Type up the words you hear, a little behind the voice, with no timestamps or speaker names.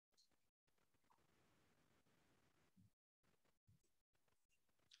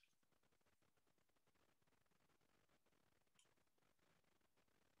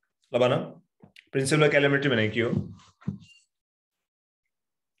ल भन प्रिन्सिपल क्यालोमेट्री भनेको के हो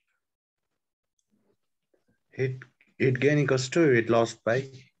Heat gain equals to heat lost by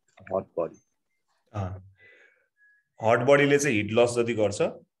hot body. Hot बडीले चाहिँ हिट लस जति गर्छ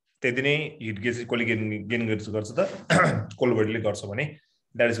त्यति नै हिट गेन चाहिँ कसले गेन गर्छ त कोल्ड बडीले गर्छ भने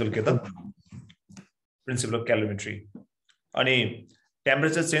दैट इज कल्ड के त प्रिन्सिपल अफ क्यालोमेट्री अनि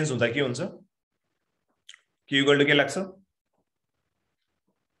टेम्परेचर चेन्ज हुँदा के हुन्छ के इक्वल टु के लाग्छ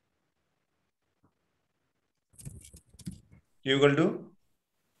के इक्वल टु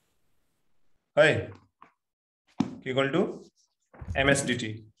है के equal to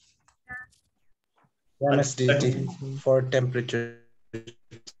MSDT for temperature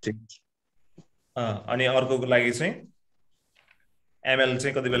change. अनि अर्कोको लागि चाहिँ ml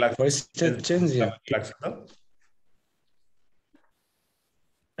चाहिँ कति बेला for state change लाग्छ त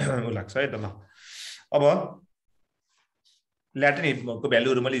लाग्छ है त ल अब ल्याटेन्ट हिटको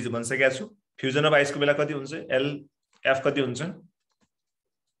भ्यालुहरु मैले हिजो भनिसकेको छु फ्युजन अफ आइसको बेला कति हुन्छ LF कति हुन्छ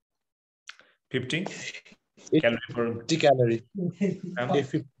 50 calorie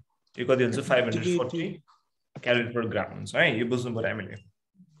यो कति हुन्छ 540 क्यालोरी पर ग्राम हुन्छ है यो बुझ्नु पर्यो हामीले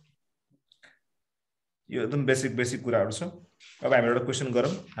यो एकदम बेसिक कुराहरु छ अब हामी एउटा क्वेशन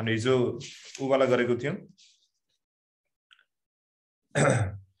गरौँ हामीले हिजो उवाला गरेको थियौं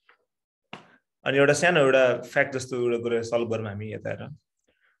अनि एउटा सानो एउटा फ्याक्ट जस्तो एउटा कुरा सल्भ गरौँ हामी यता हेर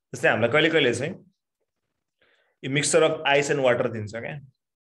जस्तै हामीलाई कहिले चाहिँ यो mixture of ice and water दिन्छ क्या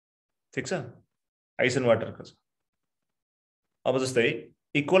ठीक छ आइस एन्ड वाटर को अब जस्तै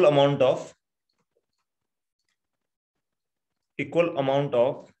equal amount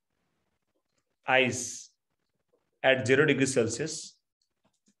of ice at 0 degrees Celsius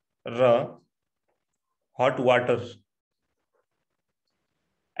र hot water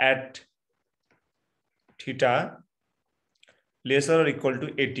at theta lesser or equal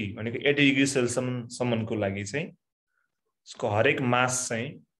to 80 भनेको 80 डिग्री सेल्सियस सम्मको लागि चाहिँ यसको हरेक मास चाहिँ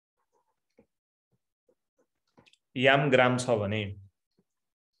याम ग्राम छ भने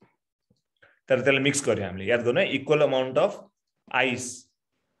तर त्यसलाई मिक्स गर्यो हामीले याद गर्नु इक्वल अमाउन्ट अफ आइस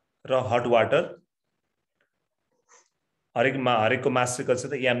र हट वाटर हरेकको मास चाहिँ कति छ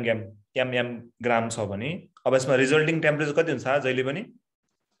त याम ग्राम छ भने अब यसमा रिजल्टिङ टेम्परेचर कति हुन्छ जहिले पनि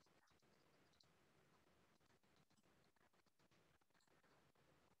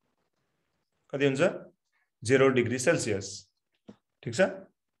कति हुन्छ 0 डिग्री सेल्सियस ठीक छ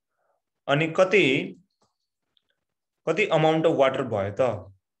अनि कति अमाउन्ट अफ वाटर भयो त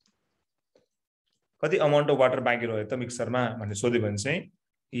कति अमाउन्ट अफ वाटर बाँकी रह्यो त मिक्सरमा भन्ने सोध्यो भने चाहिँ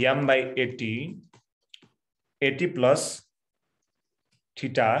m/80 प्लस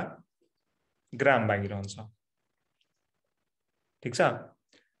थीटा ग्राम बाँकी रहन्छ ठीक छ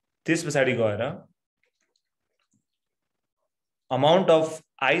त्यसपछि गएर अमाउन्ट अफ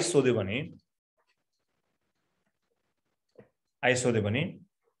आइस सोध्यो भने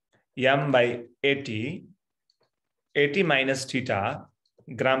m/80 माइनस थीटा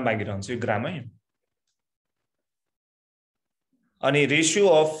ग्राम बाँकी रहन्छ यो ग्राम है अनि रेशियो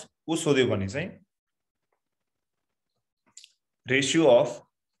अफ उ सोध्यो भने चाहिँ ratio of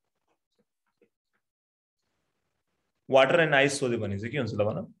water and ice सोध्यो भने चाहिँ के हुन्छ ल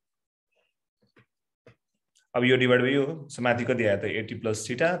भन अब यो डिभाइड भयो माथि कति आयो त 80 प्लस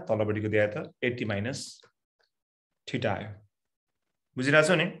थीटा तलपट्टि कति आयो त 80 माइनस थीटा आयो बुझिरहेको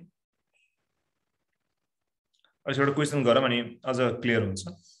छौ नि अब एउटा क्वेशन गरौँ अनि अझ क्लियर हुन्छ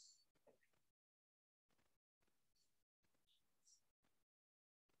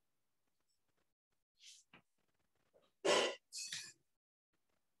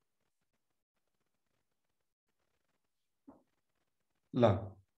ल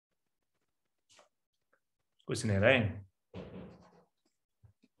क्वेशन हेर है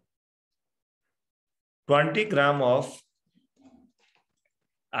 20 ग्राम of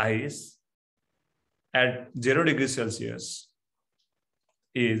ice at 0 degrees Celsius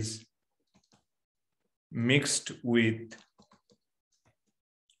is mixed with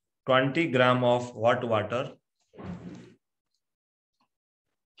 20 gram of hot water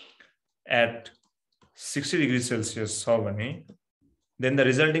at 60 degrees Celsius so then the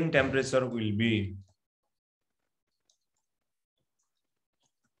resulting temperature will be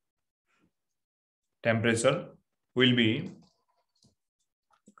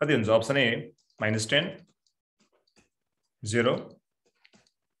कति हुन्छ अप्सन ए -10 0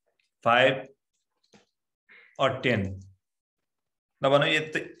 5 or 10 नभन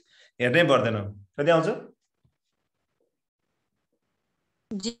यतै हेर्नै पर्दैन कति आउँछ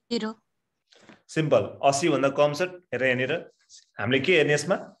 0 सिम्पल 80 भन्दा कम छ हेर यहाँनिर हामीले के हेर्ने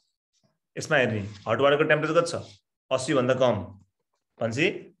यसमा हेर्ने हट वाटरको टेम्परेचर कति छ 80 भन्दा कम भनेपछि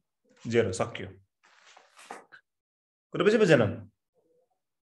 0 सक्यो कुरा बुझेन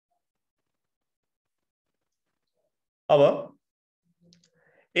अब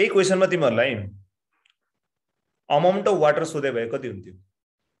यही क्वेशनमा तिमीहरुलाई अमाउन्ट अफ वाटर सोधे भए कति हुन्थ्यो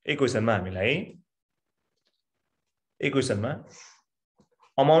यही क्वेशनमा हामीलाई यही क्वेशनमा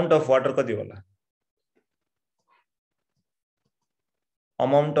अमाउन्ट अफ वाटर कति होला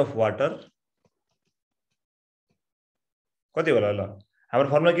अमाउन्ट अफ वाटर कति होला ल हाम्रो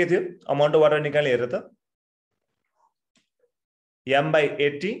फर्मुला के थियो अमाउन्ट अफ वाटर निकाल्ने हेर त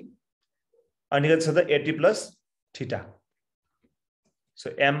m/80 अनि कति छ त 80 प्लस थीटा सो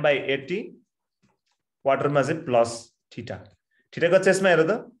m/80 वाटरमा चाहिँ प्लस थीटा थीटा कति छ यसमा हेर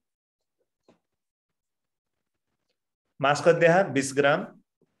त मास कति देखा 20 ग्राम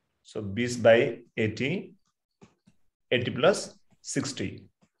सो 20/80 80 प्लस 60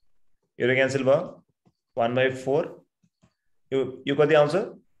 यो क्यान्सल भयो 1/4 यो कति आउँछ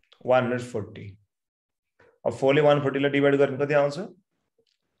 140 अब 4 ले 140 लाई डिवाइड गर्ने कति आउँछ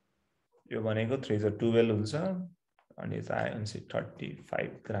यो भनेको 3 * 12 हुन्छ अनि यो चाहिँ आयो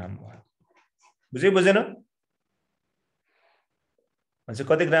 35 ग्राम भयो बुझेन अनि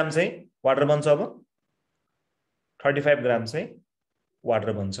कति ग्राम चाहिँ वाटर बन्छ अब 35 ग्राम चाहिँ वाटर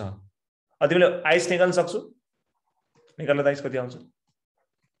बन्छ अब तिमीले आइस निकाल्न सक्छौ निकाल्दा आइस कति आउँछ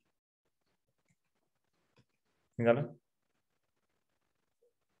निकाल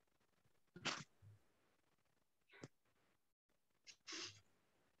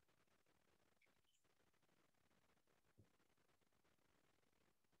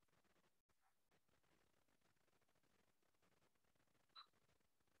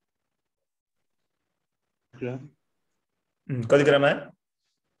कति ग्राम आयो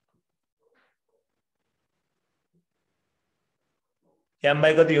m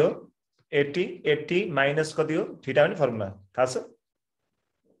by कति हो 80 माइनस कति हो थीटा पनि फर्मुला थाहा छ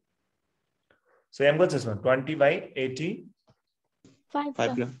सो m कति छ यसमा 20/80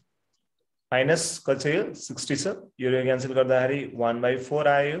 5 ग्राम माइनस कति छ यो 60 छ यो क्यान्सल गर्दाखेरि 1/4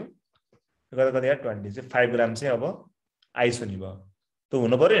 आयो यो गर्दा कति आयो 20 चाहिँ 5 ग्राम चाहिँ अब आइस हुने भयो त्यो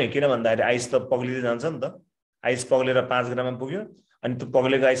हुनु पर्यो नि किन भन्दाखेरि आइस त पग्लिदै जान्छ नि त आइस पग्लेर 5 ग्राममा पुग्यो अनि त्यो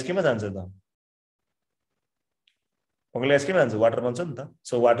पग्लेको आइस केमा जान्छ त पग्लेको आइस केमा जान्छ वाटर बन्छ नि त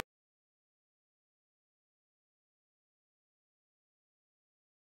सो वाटर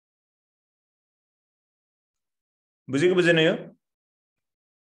बुझेको बुझेन यो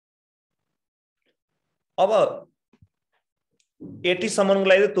अब 80 सम्मको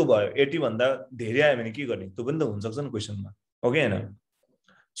लागि त त्यो भयो 80 भन्दा धेरै आयो भने के गर्ने त्यो पनि त हुन सक्छ नि क्वेशनमा हो कि हैन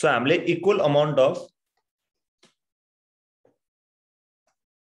सो हामीले equal amount of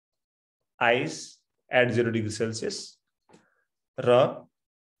ice at 0 degree Celsius र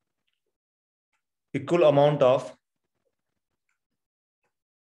equal amount of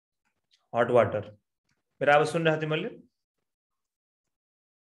hot water मेरो आवाज सुनिरहेको थिएँ मैले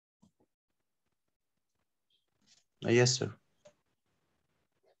Yes, sir.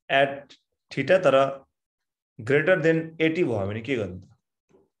 एट थीटा तर ग्रेटर देन 80 भयो भने के गर्नु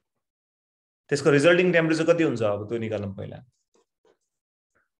त्यसको रिजल्टिङ टेम्परेचर कति हुन्छ अब त्यो निकाल्नु पहिला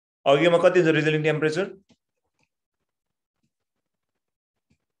अघिमा कति हुन्छ रिजल्टिङ टेम्परेचर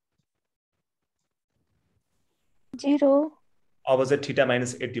 0 अब चाहिँ थीटा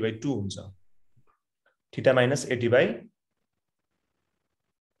माइनस 80/2 हुन्छ थीटा माइनस 80/2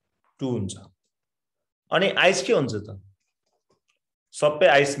 हुन्छ अनि आइस के हुन्छ त सबै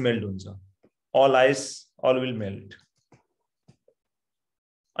आइस मेल्ट हुन्छ all ice all will melt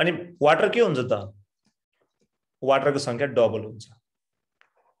अनि वाटर के हुन्छ त वाटरको संख्या डबल हुन्छ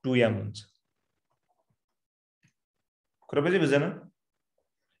 2m हुन्छ कुरा बुझेन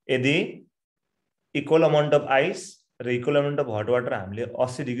यदि इक्वल अमाउन्ट अफ आइस र equal amount of hot water हामीले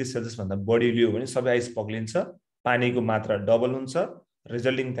 80 डिग्री सेल्सियस भन्दा बढी लियो भने सबै आइस पग्लिन्छ पानीको मात्रा डबल हुन्छ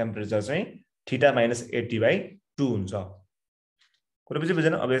रिजल्टिङ टेम्परेचर चाहिँ थीटा माइनस 80/2 हुन्छ कुरा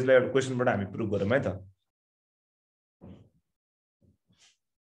बुझेन अब यसलाई एउटा क्वेशनबाट हामी प्रुभ गरौँ है त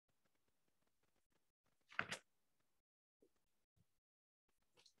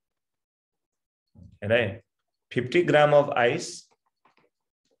हेर 50 ग्राम of ice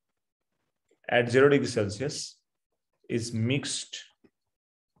at 0 degree Celsius is mixed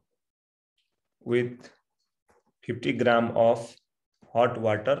with 50 gram of hot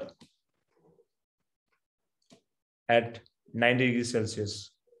water at 90 degrees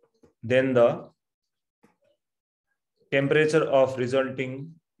Celsius. Then the temperature of resulting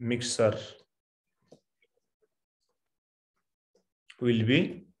mixture will be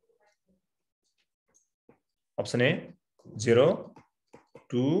option A 0,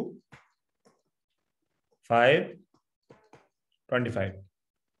 2, 5, 25.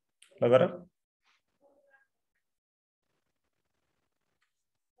 ल गर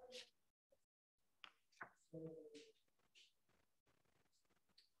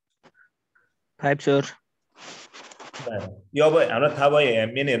 5 sir. यो अब हामीलाई थाहा भयो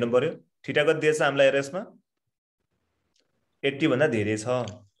मेन हेर्नु पर्यो थीटा कति दिएछ हामीलाई हेर यसमा 80 भन्दा धेरै छ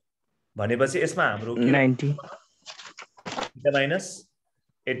भनेपछि यसमा हाम्रो के 90 थीटा माइनस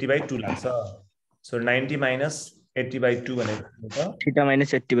 80/2 लाग्छ सो 90 माइनस 80/2 भनेको त theta minus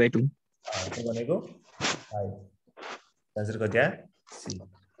 80/2 त्यो भनेको 5 आन्सर कति आयो सी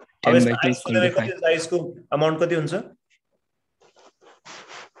अब 10/2 यसमा आइसको equal to लेभल कति हुन्छ आइसको अमाउन्ट कति हुन्छ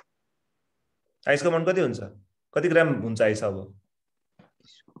आइसको अमाउन्ट कति हुन्छ कति ग्राम हुन्छ आइस अब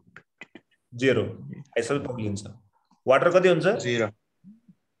 0 आइस पक्लिन्छ वाटर कति हुन्छ 0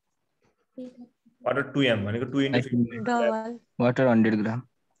 वाटर 2m भनेको 2 * 50 water 100 gram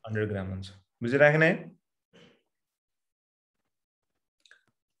 100 ग्राम हुन्छ बुझिराख्ने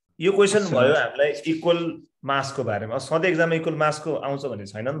यो क्वेशन भयो हामीलाई इक्वल मासको बारेमा सधैँ एक्जाममा इक्वल मासको आउँछ भन्ने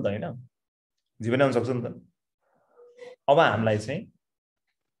छैन नि त हैन जीवन आउन सक्छ नि त अब हामीलाई चाहिँ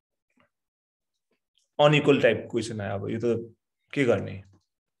अनइक्वल टाइप क्वेशन आयो अब यो त के गर्ने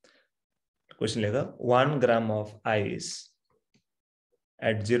क्वेशन लेख 1 ग्राम of ice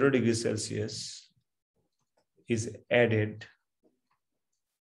at 0 degrees Celsius is added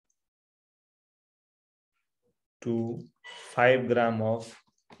to 5 gram of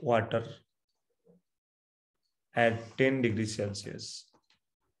water at 10 degrees Celsius.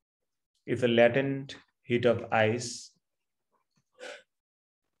 If the latent heat of ice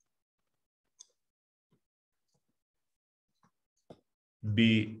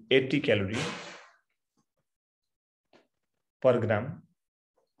be 80 calorie per gram,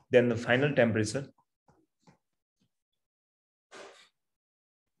 then the final temperature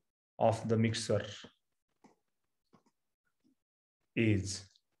of the mixture is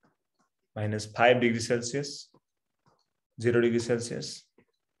minus 5 degrees Celsius, 0 degrees Celsius,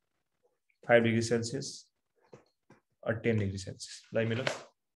 5 degrees Celsius, or 10 degrees Celsius. Like me, look.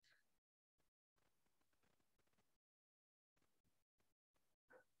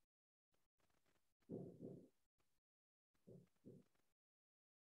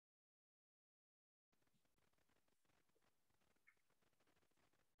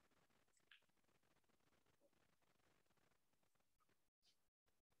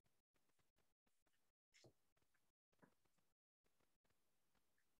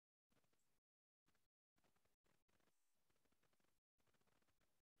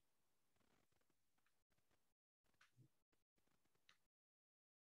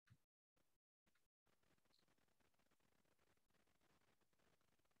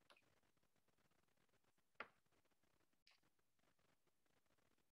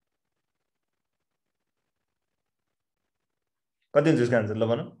 कति हुन्छ यसको answer ल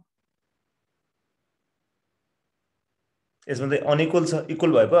भन यसमा चाहिँ unequal छ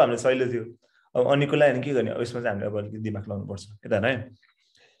equal भए पो हामीले सहिले थियो अब अनइक्वल आयो भने के गर्ने अब यसमा चाहिँ हामीले अब अलिकति दिमाग लगाउनु पर्छ यता है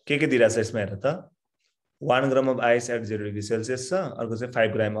के दिइरहेछ यसमा हेर त 1 ग्राम of ice at 0 degree Celsius छ अर्को चाहिँ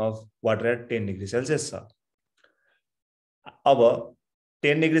 5 ग्राम of water at 10 degree Celsius छ अब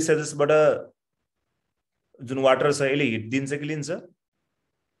 10 डिग्री सेल्सियसबाट जुन वाटर छ यसले हिट दिन्छ कि लिन्छ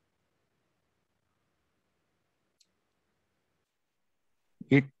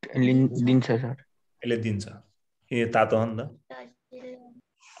हिट दिन्छ सर यसले दिन्छ किन तातो हो नि त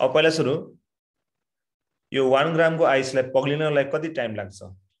अब पहिला सुरु यो 1 ग्रामको आइसलाई पग्लिनलाई कति टाइम लाग्छ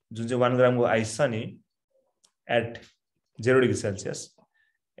जुन चाहिँ 1 ग्रामको आइस छ नि एट 0 डिग्री सेल्सियस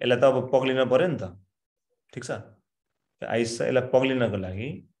यसलाई त अब पग्लिन पर्यो नि त ठीक छ आइस छ यसलाई पग्लिनको लागि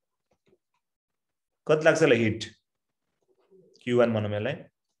कति लाग्छ यसलाई हिट Q1 भनौँ यसलाई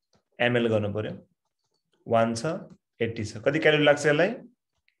ml गर्नु पर्यो 1 छ 80 छ कति क्यालोरी लाग्छ यसलाई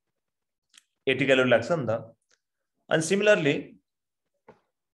 80 क्यालोरी लाग्छ नि त अनि सिमिलरली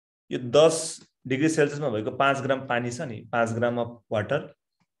यो 10 डिग्री सेल्सियसमा भएको 5 ग्राम पानी छ नि 5 ग्राम of water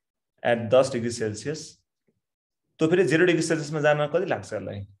at 10 degree Celsius त्यो फेरि 0 डिग्री सेल्सियसमा जान कति लाग्छ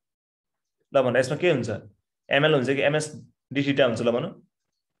यसलाई ल भन यसमा के हुन्छ ml हुन्छ कि ms d थीटा हुन्छ ल भन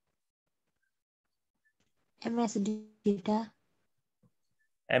ms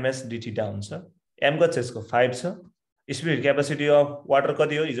d थीटा हुन्छ m कति छ यसको 5 छ स्पिड क्यापेसिटी अफ वाटर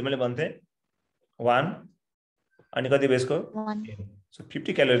कति हो हिजो मैले भन्थे 1 अनि कति बेसको 1 सो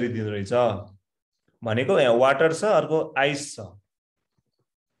 50 क्यालोरी दिँदो रहेछ भनेको यहाँ वाटर छ अर्को आइस छ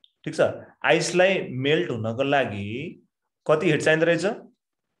ठीक छ आइसलाई मेल्ट हुनको लागि कति हिट चाहिँदो रहेछ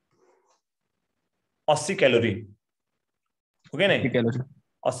 80 क्यालोरी हो के नै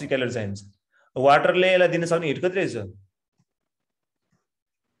 80 क्यालोरी चाहिन्छ वाटरले यसलाई दिन सक्ने हिट कति रहेछ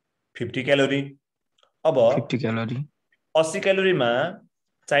 50 क्यालोरी अब 50 क्यालोरी 80 क्यालोरीमा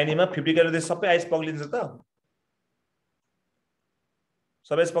चाहिनेमा 50 क्यालोरी सबै आइस पग्लिन्छ त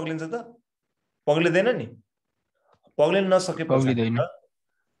सबै आइस पग्लिन्छ त पग्लिदैन नि पग्लिन नसके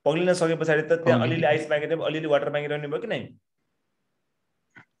पछाडी त त्यहाँ अलिअलि आइस मागेर अलिअलि वाटर मागिरहने भयो कि नै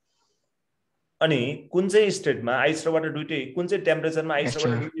अनि कुन चाहिँ स्टेटमा आइस र वाटर दुईटै कुन चाहिँ टेम्परेचरमा आइस र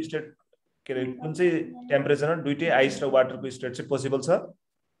वाटर दुईटै स्टेट के रे कुन चाहिँ टेम्परेचरमा दुईटै आइस र वाटरको स्टेट चाहिँ पोसिबल छ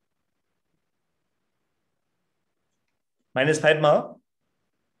 -5 मा हो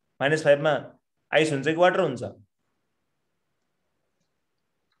 -5 मा आइस हुन्छ कि वाटर हुन्छ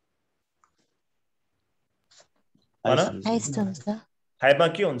आइस हुन्छ 5 मा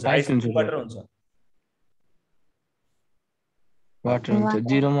के हुन्छ आइस हुन्छ वाटर हुन्छ वाटर हुन्छ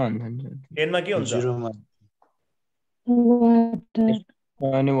 0 मा हुन्छ 10 मा के हुन्छ 0 मा वाटर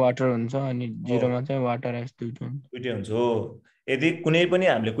अनि वाटर हुन्छ अनि 0 मा चाहिँ वाटर आइस दुईटै हुन्छ हो यदि कुनै पनि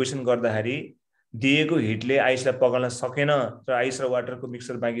हामीले क्वेशन गर्दाखेरि दिएको हिटले आइसलाई पगाल्न सकेन र आइस र वाटरको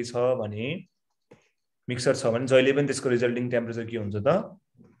मिक्सचर बाँकी छ भने जहिले पनि त्यसको रिजल्टिङ टेम्परेचर के हुन्छ त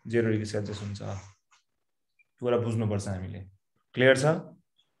 0 डिग्री सेल्सियस हुन्छ कुरा बुझ्नुपर्छ हामीले क्लियर छ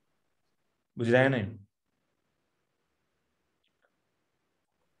बुझिरहेन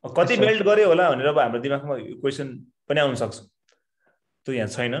कति मेल्ट गर्यो होला भनेर अब हाम्रो दिमागमा क्वेशन पनि आउन सक्छ त्यो यहाँ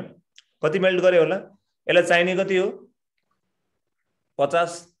छैन कति मेल्ट गर्यो होला यसलाई चाहिने कति हो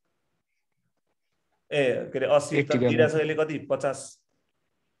 50 ए के रे 80 त दिइरा छ यसले कति 50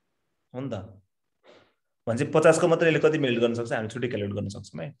 हो नि त भन्छ 50 को मात्र यसले कति मेल्ट गर्न सक्छ हामी छुट्टै क्याल्कुलेट गर्न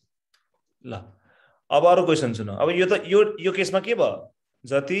सक्छौं है ल अब अरु क्वेशन सुन अब यो त यो केसमा के भयो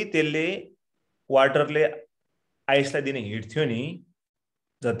जति त्यसले वाटरले आइसलाई दिने हिट थियो नि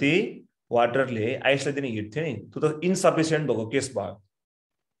जति वाटरले आइसलाई दिने हिट थियो नि त्यो त इनसफिसिएन्ट भएको केस भयो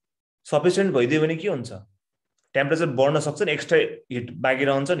सफिसिएन्ट भइदियो भने के हुन्छ टेम्परेचर बढ्न सक्छ नि एक्स्ट्रा हिट बाँकी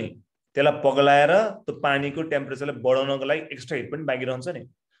रहन्छ नि त्यसलाई पगलाएर त्यो पानीको टेम्परेचरलाई बढाउनको लागि एक्स्ट्रा हिट पनि बाँकी रहन्छ नि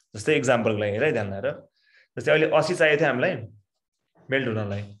जस्तै एक्जाम्पलको लागि हेर ध्यान लाएर जस्तै अहिले 80 चाहिएको थियो हामीलाई मेल्ट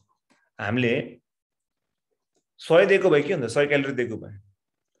हुनलाई हामीले 100 दिएको भए के हुन्छ 100 क्यालोरी दिएको भए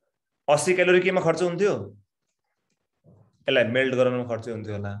 80 क्यालोरी केमा खर्च हुन्थ्यो यसलाई मेल्ट गराउनमा खर्च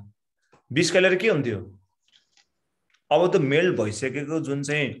हुन्थ्यो होला 20 क्यालोरी के हुन्थ्यो अब त मेल्ट भइसकेको जुन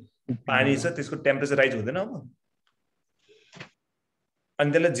चाहिँ पानी छ त्यसको टेम्परेचर राइज हुँदैन अब अनि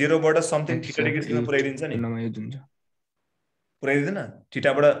त्यसलाई 0 बाट समथिङ थीटा डिग्रीसम्म पुर्याइदिन्छ नि पुर्याइदिदैन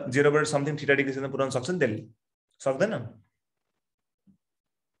थीटाबाट 0 बाट समथिङ थीटा डिग्रीसम्म पुर्याउन सक्छ नि त्यसले सक्दैन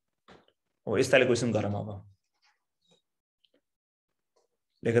हो यस्ताले क्वेशन गरौँ अब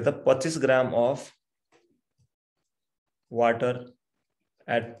लेख त 25 ग्राम of water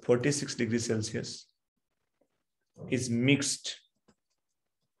at 46 degrees Celsius is mixed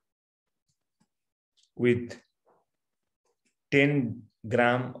with 10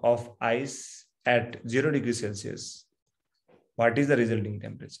 gram of ice at 0 degrees Celsius. What is the resulting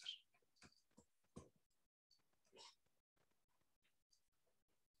temperature?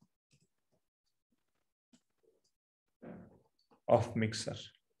 Of mixer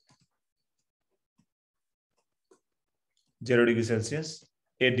 0 degree Celsius,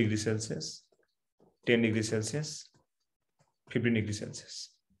 8 degree Celsius, 10 degree Celsius, 15 degree Celsius.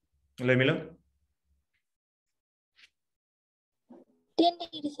 Let me know. 10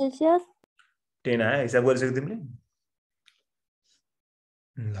 degree Celsius. 10 आयो हिसाब गरिसक्यो तिमीले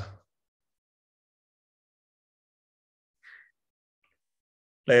ल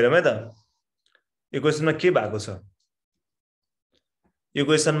हेरौँ है त यो क्वेशनमा के भएको छ यो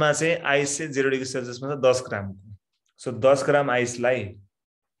क्वेशनमा चाहिँ आइस चाहिँ 0 डिग्री सेल्सियसमा छ 10 ग्रामको सो 10 ग्राम आइसलाई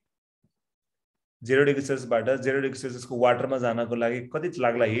 0 डिग्री सेल्सियसबाट 0 डिग्री सेल्सियसको वाटरमा जानको लागि कति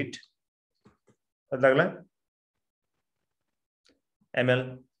लाग्ला हिट कति लाग्ला ml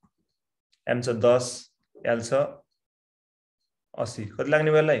m छ 10 l छ 80 कति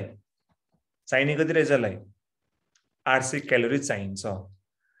लाग्ने बेलालाई चाहिने कति रहेछ यसलाई 800 क्यालोरी चाहिन्छ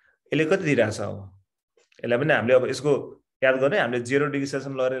यसले कति दिइराछ अब यसलाई पनि हामीले अब यसको याद गर्ने हामीले 0 डिग्री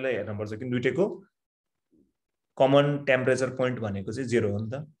सेल्सियसमा लगेर हेर्नु पर्छ कि दुईटैको कमन टेम्परेचर पोइन्ट भनेको चाहिँ 0 हो नि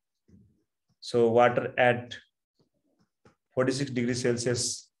त so water at 46 degree Celsius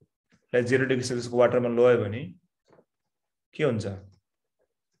लाई 0 डिग्री सेल्सियसको वाटरमा लग्यो भने के हुन्छ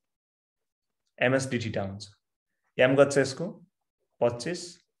ms d थीटा हुन्छ m कति छ यसको 25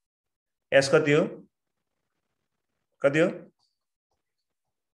 s कति हो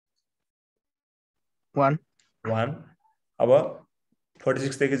 1 अब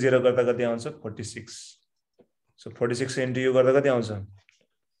 46 देखि 0 गर्दा कति आउँछ 46 सो 46 इन्टु यो गर्दा कति आउँछ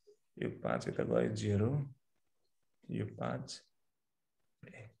यो 5 यता गयो 0 यो 5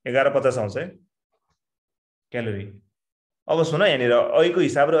 1150 आउँछ है क्यालोरी अब सुन यहाँनिर अहिलेको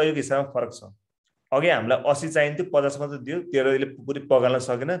हिसाब र अहिलेको हिसाबमा फरक छ अघि हामीलाई 80 चाहिन्थ्यो 50 मात्र दियो त्यसले पुरै पगाल्न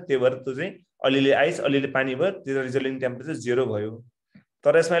सकेन त्यही भएर त्यो चाहिँ अलिअलि आइस अलिअलि पानी भयो त्यो रिजल्टिङ टेम्परेचर 0 भयो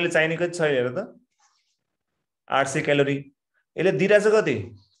तर यसमा अहिले चाहिने कति छ हेर त 800 क्यालोरी यसले दिइरहेछ कति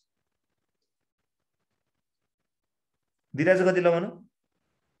दिइरहेछ कति ल भन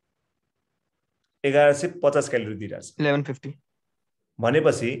 1150 क्यालोरी दिइरहेछ 1150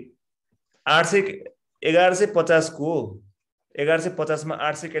 भनेपछि 800 1150 को 1150 मा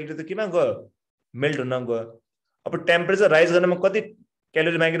 800 क्यालोरी त केमा गयो मेल्ट हुन गयो अब टेम्परेचर राइज गर्नमा कति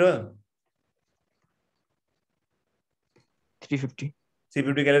क्यालोरी मागिरह्यो 350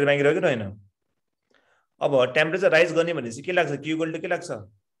 क्यालोरी मागिरह्यो कि रहेन अब टेम्परेचर राइज गर्ने भनेपछि के लाग्छ क्यू इक्वल टु के लाग्छ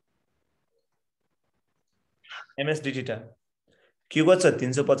एमएस डी थीटा क्यू कति छ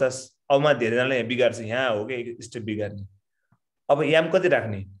 350 अब मा धेरैजनाले यहाँ बिगार्छ यहाँ हो कि एक स्टेप बिगार्ने अब याम कति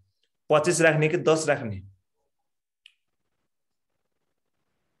राख्ने 25 राख्ने कि 10 राख्ने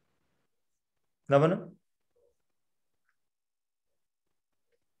नभन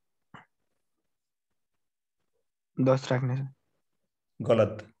 10 राख्ने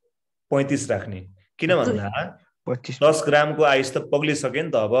गलत 35 राख्ने किन भन्दा 25 10 ग्रामको आइस त पग्लिसक्यो नि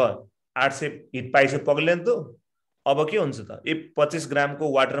त अब 800 हिट पाइस पग्ले नि त अब के हुन्छ त ए 25 ग्रामको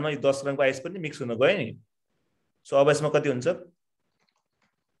वाटरमा 10 ग्रामको आइस पनि मिक्स हुन गयो नि सो अब यसमा कति हुन्छ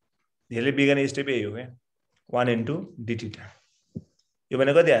धेरै बिगार्ने स्टेप यही हो क्या 1 into d थीटा यो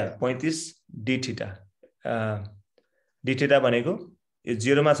भने कति आयो 35 d थीटा d थीटा भनेको यो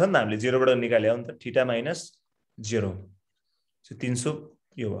 0 मा छ नि त हामीले 0 बाट निकाल्यो नि त थीटा माइनस 0 सो 300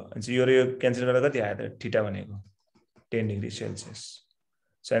 यो भयो यो र यो क्यान्सल गर्दा कति आयो त थीटा भनेको 10 डिग्री सेल्सियस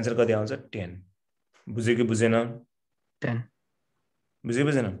सो आन्सर कति आउँछ 10 बुझ्यो कि बुझेन 10 बुझ्यो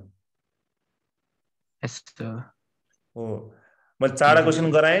बुझेन यस हो म चारवटा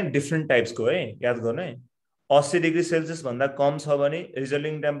क्वेशन गराएँ डिफ्रेन्ट टाइप्सको है याद गर्नु है 80 डिग्री सेल्सियस भन्दा कम छ भने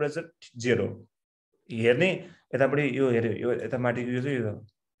रिजल्टिङ टेम्परेचर 0 हेर्ने यतापट्टि यो हेर्यो यो यता माथिको यो चाहिँ यो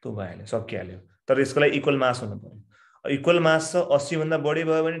त्यो भइहाल्यो सकिहाल्यो तर यसको लागि इक्वल मास हुनु पर्यो इक्वल मास छ 80 भन्दा बढी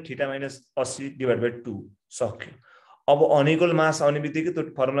भयो भने थीटा माइनस 80 डिभाइड बाइ 2 सक्यो अब अनइक्वल मास आउने बित्तिकै त्यो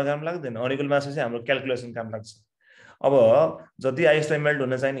फर्मुला काम लाग्दैन अनइक्वल मास चाहिँ हाम्रो क्याल्कुलेसन काम लाग्छ अब जति आइसलाई मेल्ट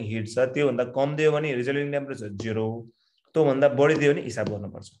हुन चाहिने हिट छ त्यो भन्दा कम दियो भने रिजल्टिङ टेम्परेचर 0 त्यो भन्दा बढी दियो भने हिसाब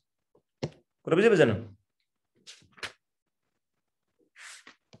गर्नुपर्छ कुरा बुझ्यो बुझेन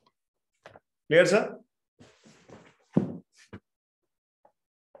क्लियर छ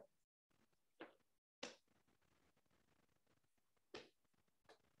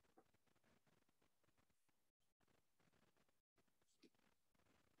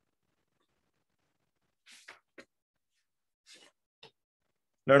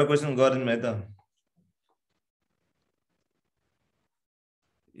एउटा क्वेशन गरिदिनु है त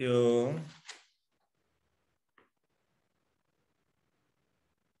यो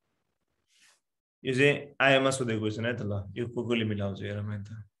चाहिँ आयामा सोधेको क्वेशन है त ल यो कोले मिलाउँछ हेरौँ है त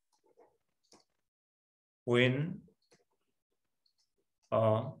when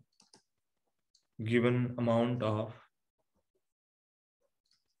a given amount of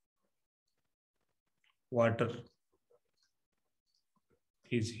water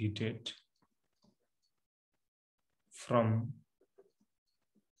is heated from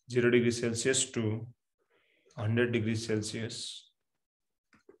 0 degree Celsius to 100 degrees Celsius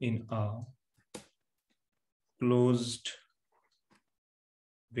in a closed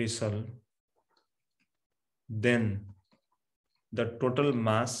vessel, then the total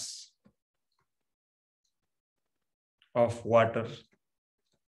mass of water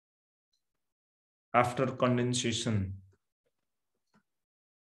after condensation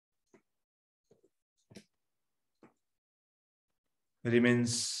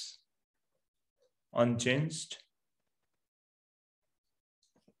remains unchanged,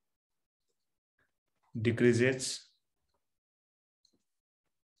 decreases,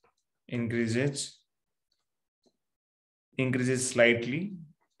 increases slightly,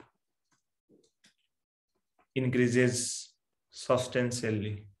 increases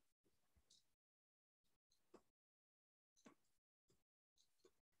substantially.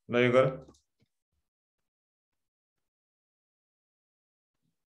 ल यो गर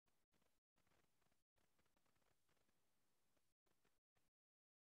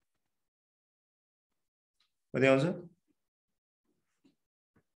कति आउँछ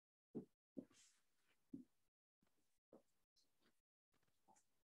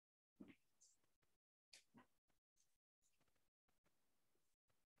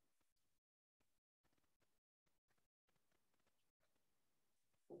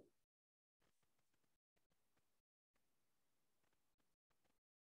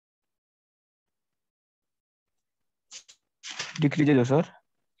decreases हो sir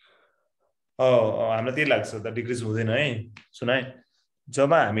हामीलाई त्यही लाग्छ त डिक्रिज हुँदैन है सुन है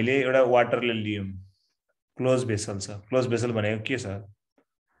जब हामीले एउटा वाटरले लियौं क्लोज भेसल छ क्लोज भेसल भनेको के छ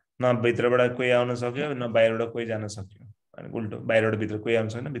न भित्रबाट कोही आउन सक्यो न बाहिरबाट कोही जान सक्यो अनि उल्टो बाहिरबाट भित्र कोही आउन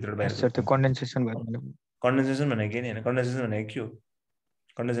सक्दैन भित्रबाट बाहिर सर त्यो कन्डेन्सेसन भयो कन्डेन्सेसन भनेको के नि हैन कन्डेन्सेसन भनेको के हो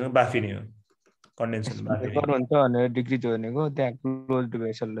कन्डेन्सेसन बाफिने हो कन्डेन्सन बाफिने पेपर हुन्छ भनेर डिग्री भनेको त्यहाँ क्लोज्ड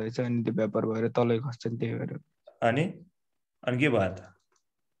भेसल रहेछ अनि त्यो पेपर भएर तलै खस्छ नि त्यही भएर अनि के भयो त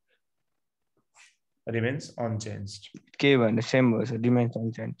रिमेन्स अनचेन्ज्ड के भने सेम भयो सर रिमेन्स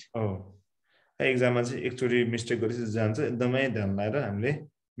अनचेन्ज हो एक्जाममा चाहिँ एकचोटि मिस्टेक गरेपछि जान्छ एकदमै ध्यान लगाएर हामीले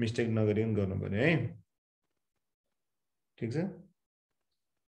मिस्टेक नगरिकन गर्नु पर्यो है ठीक छ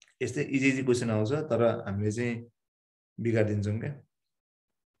यस्तै इजी क्वेसन आउँछ तर हामीले चाहिँ बिगार्दिन्छौँ क्या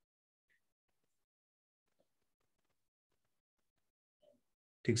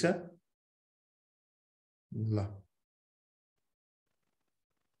ठीक छ ल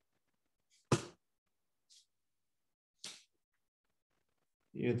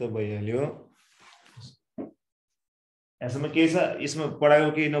यो त भइहाल्यो यसमा के छ यसमा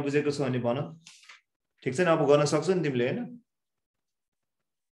पढाएको केही नबुझेको छ भने भन ठीक छ नि अब गर्न सक्छौ नि तिमीले हैन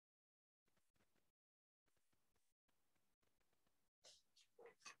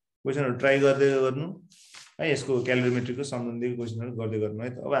क्वेशनहरु ट्राई गर्दै गर्नु है यसको क्यालोरीमेट्रीको सम्बन्धी क्वेशनहरु गर्दै गर्नु है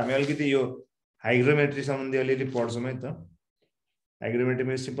त अब हामी अलिकति यो हाइग्रोमेट्री सम्बन्धी अलिअलि पढ्छौं है त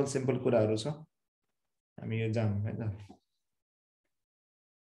हाइग्रोमेट्रीमा सिम्पल कुराहरु छ हामी यो जान्नु है त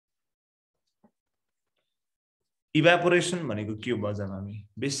इभापोरेसन भनेको के हो बजामा हामी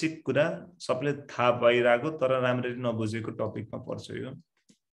बेसिक कुरा सबले थाहा पाइराको तर राम्ररी नबुझेको टपिकमा पर्छ यो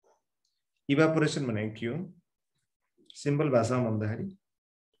इभापोरेसन भनेको के हो सिम्पल भाषामा भन्दाखेरि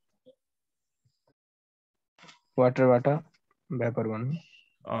वाटरबाट भेपर बन्नु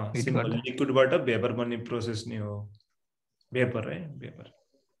सिम्पल लिक्विडबाट भेपर बन्ने प्रोसेस नै हो भेपर है भेपर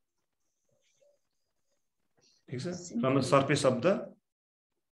ठीक छ from the surface of the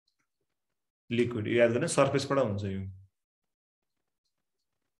liquid याद गर्ने सरफेसबाट हुन्छ यो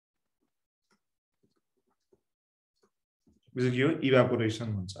यो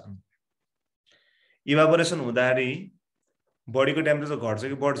इभापोरेसन हुन्छ इभापोरेसन हुँदाखेरि बडीको टेम्परेचर घट्छ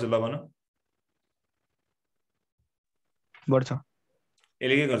कि बढ्छ ल भन बढ्छ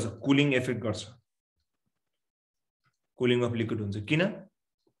यसले के गर्छ कुलिङ इफेक्ट गर्छ कुलिङ अफ लिक्विड हुन्छ किन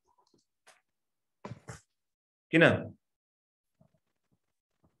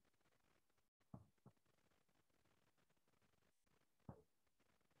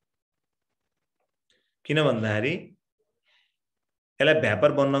किन भन्दाखेरि यसलाई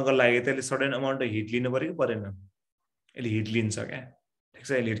भेपर बन्नको लागि त्यसले सर्टेन अमाउन्ट अफ हिट लिनु पर्यो कि परेन यसले हिट लिन्छ क्या ठीक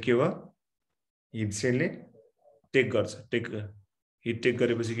छ यसले के हो हिट सेलले टेक गर्छ हिट टेक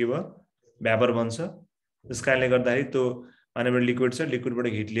गरेपछि के भयो भेपर बन्छ त्यसकारणले गर्दाखेरि त्यो मानेबाट लिक्विड छ लिक्विडबाट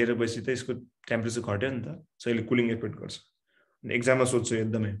हिट लिएर पछि त यसको टेम्परेचर घट्यो नि त सो यसले कुलिङ इफेक्ट गर्छ एक्जाममा सोध्छु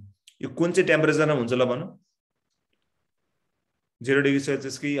एकदमै यो कुन चाहिँ टेम्परेचरमा हुन्छ ल भन 0 डिग्री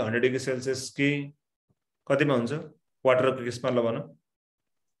सेल्सियस कि 100 डिग्री सेल्सियस कि कतिमा हुन्छ वाटरको केसमा ल भन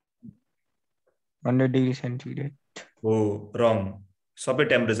 100 डिग्री सेन्टिग्रेड हो रङ सबै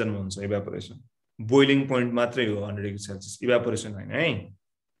टेम्परेचरमा हुन्छ इभापोरेसन बोइलिङ पोइन्ट मात्रै हो 100 डिग्री सेल्सियस इभापोरेसन हैन है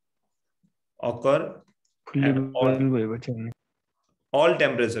अकर फुल्ली बोइल भएपछि अल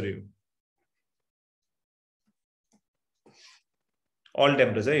टेम्परेचर यो अल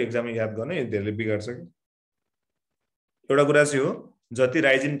टेम्परेचर एक्जाममा याद गर्ने यो धेरै बिगाड्छ कि एउटा कुरा चाहिँ हो जति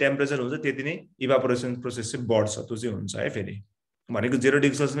राइज इन टेम्परेचर हुन्छ त्यति नै इभापोरेसन प्रोसेस चाहिँ बढ्छ त्यो चाहिँ हुन्छ है फेरि भनेको 0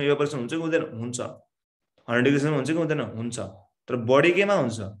 डिग्री सेल्सियसमा इभापोरेसन हुन्छ कि हुँदैन हुन्छ 100 डिग्री सेल्सियसमा हुन्छ कि हुँदैन हुन्छ तर बढी केमा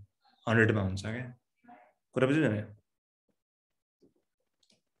हुन्छ 100 मा हुन्छ क्या कुरा बुझ्यो नि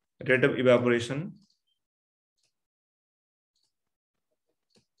rate of evaporation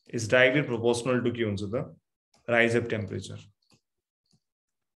is directly proportional to के हुन्छ त राइज अफ टेम्परेचर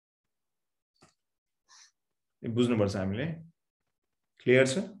बुझ्नुपर्छ हामीले क्लियर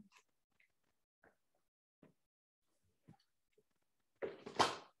छ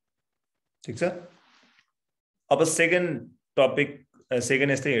ठीक छ अब सेकेन्ड टपिक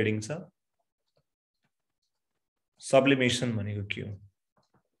सेकेन्ड यस्तै हेडिङ छ सब्लिमेसन भनेको के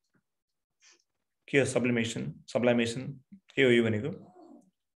हो सब्लिमेसन के हो यो भनेको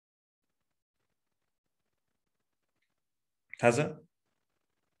थाहा छ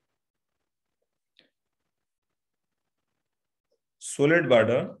सोलिडबाट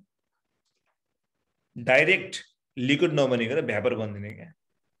डाइरेक्ट लिक्विड नबनिकन भेपर बनिदिने क्या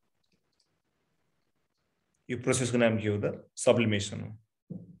यो प्रोसेसको नाम के हो त सब्लिमेसन हो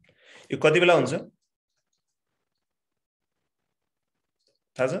यो कति बेला हुन्छ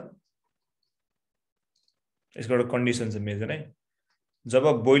थाहा छ यसको एउटा कन्डिसन छ मेजर है जब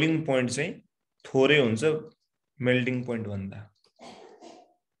बोइलिङ पोइन्ट चाहिँ थोरै हुन्छ मेल्टिङ पोइन्ट भन्दा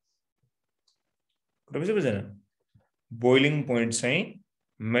बुझ्नु बुझेन बोइलिङ पोइन्ट चाहिँ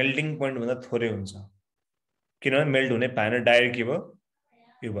मेल्टिङ पोइन्ट भन्दा थोरै हुन्छ किनभने मेल्ट हुने पाएन डाइरेक्ट के भयो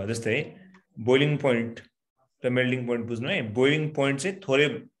यो भयो जस्तै बोइलिङ पोइन्ट र मेल्टिङ पोइन्ट बुझ्नु है बोइलिङ पोइन्ट चाहिँ थोरै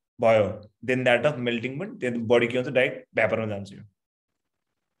भयो then that of melting point त्यो बडी के हुन्छ डाइरेक्ट भ्यापरमा जान्छ यो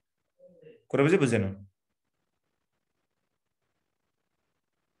कुरा बुझेन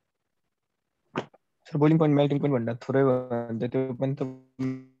sir boiling point melting point भन्दा थोरै भन्दा त्यो पनि त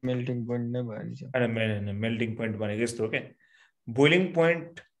मेल्टिङ पोइन्ट नै भयो नि सर हैन मेल्टिङ पोइन्ट भनेको यस्तो हो के बोइलिङ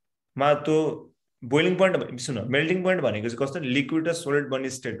पोइन्टमा त्यो बोइलिङ पोइन्ट सुन मेल्टिङ पोइन्ट भनेको चाहिँ कस्तो लिक्विड र सोलिड बन्ने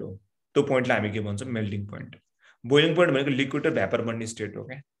स्टेट हो त्यो पोइन्टलाई हामी के भन्छौँ मेल्टिङ पोइन्ट बोइलिङ पोइन्ट भनेको लिक्विड र भ्यापर बन्ने स्टेट हो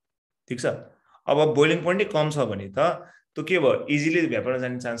के ठीक छ अब बोइलिङ पोइन्ट कम छ भने त त्यो के भयो इजिली भ्यापरमा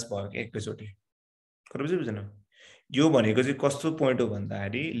जाने चान्स भयो कि एकैचोटि कुरा बुझेन यो भनेको चाहिँ कस्तो पोइन्ट हो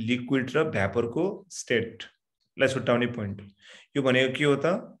भन्दाखेरि लिक्विड र भ्यापरको स्टेटलाई छुट्याउने पोइन्ट यो भनेको के हो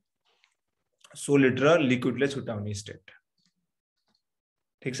त सोलिड र लिक्विडलाई छुट्याउने स्टेट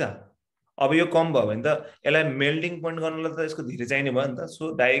ठीक छ अब यो कम भयो भने त यसलाई मेल्टिङ पोइन्ट गर्नलाई त यसको धेरै चाहिने भयो नि त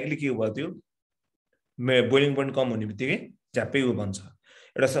सो डाइरेक्टली के भयो त्यो बोइलिङ पोइन्ट कम हुने बित्तिकै झ्याप्पै उ बन्छ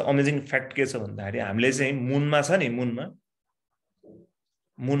एउटा अमेजिङ फ्याक्ट के छ भन्दाखेरि हामीले चाहिँ मुनमा छ नि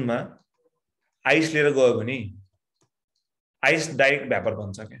मुनमा आइस लिएर गयो भने आइस डाइरेक्ट भ्यापर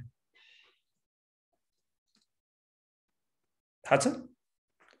बन्छ क्या थाहा छ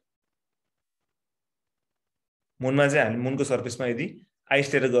मुनमा चाहिँ हामी मुनको सर्फेसमा यदि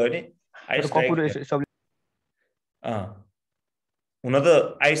आइस लिएर गयो भने आइस हुन त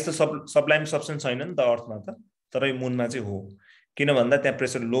आइस त सबलाइम सब्स्टेन्स छैन नि त अर्थमा त तर यो मुनमा चाहिँ हो किन भन्दा त्यहाँ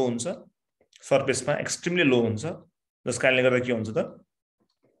प्रेसर लो हुन्छ सर्फेसमा एक्सट्रिमली लो हुन्छ जस कारणले गर्दा के हुन्छ त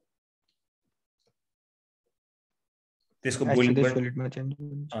त्यसको बोइलिङ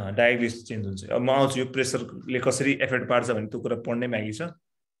पोइन्ट डाइरेक्टली चेन्ज हुन्छ अब म आउँछु यो प्रेसरले कसरी एफेक्ट पार्छ भने त्यो कुरा पढ्नै बाँकी छ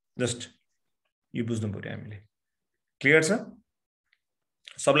जस्ट यो बुझ्नु पर्यो हामीले क्लियर छ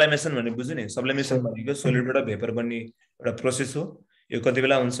सब्लाइमेसन भन्ने बुझ्नु नि सब्लाइमेसन भनेको सोलिडबाट भेपर बन्ने एउटा प्रोसेस हो यो कति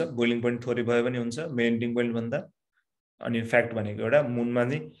बेला हुन्छ बोइलिङ पोइन्ट थोरै भयो भने हुन्छ मेल्टिङ पोइन्ट भन्दा अनि फ्याक्ट भनेको एउटा मुनमा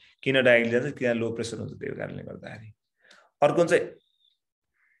चाहिँ किन डाइरेक्टली जान्छ किन लो प्रेसर हुन्छ त्यो कारणले गर्दाखेरि अर्को चाहिँ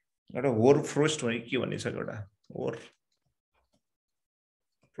एउटा होर फ्रोस्ट भनेको के भन्ने छ एउटा होर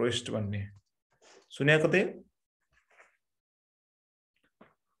फ्रोस्ट भन्ने सुनेको थिए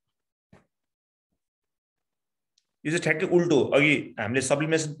यो चाहिँ ठ्याक्कै उल्टो अघि हामीले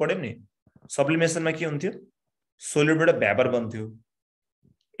सब्लिमेसन पढ्यौं नि सब्लिमेसनमा के हुन्थ्यो सोलिडबाट भ्यापर बन्थ्यो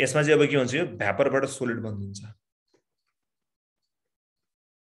यसमा चाहिँ अब के हुन्छ यो भ्यापरबाट सोलिड बनिन्छ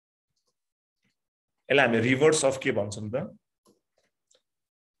यसलाई हामी रिभर्स अफ के भन्छौं त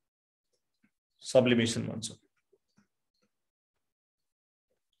सब्लिमेसन भन्छौं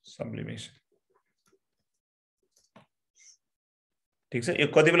सब्लिमेसन ठीक छ यो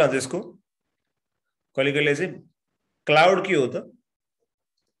कति बेला हुन्छ यसको कहिले कहिले चाहिँ क्लाउड के हो त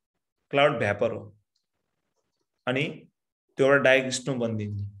क्लाउड भ्यापर हो अनि त्योबाट डाइरेक्ट स्नो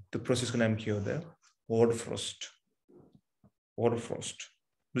बनिदिन्छ त्यो प्रोसेसको नाम के हो त होर फ्रोस्ट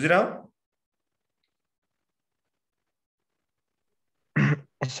बुझिरह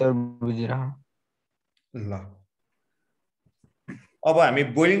सर बुझिरह ल अब हामी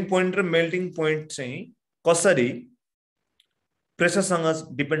बोइलिङ पोइन्ट र मेल्टिङ पोइन्ट चाहिँ कसरी प्रेसरसँग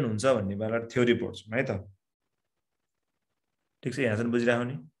डिपेन्ड हुन्छ भन्ने बेला थ्योरी पढ्छौं है त ठीक छ यहाँसम्म बुझिराख्नु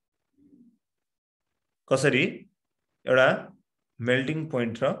नि कसरी एउटा मेल्टिङ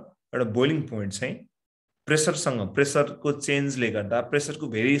पोइन्ट र एउटा बोइलिङ पोइन्ट चाहिँ प्रेसरको चेन्जले गर्दा प्रेसरको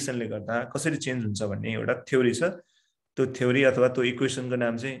भेरिएसनले गर्दा कसरी चेन्ज हुन्छ भन्ने एउटा थ्योरी छ त्यो थ्योरी अथवा त्यो इक्वेसनको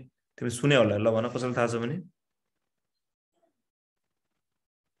नाम चाहिँ तिमीले सुने होला ल भन कसैलाई थाहा छ भने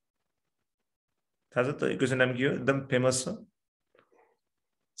थाहा छ त्यो इक्वेसन नाम के हो एकदम फेमस छ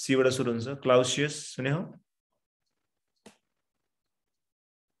सी बाट सुरु हुन्छ क्लाउसियस सुने हो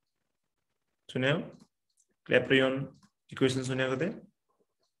क्ल्याप्रियन इक्वेसन सुनेको थिए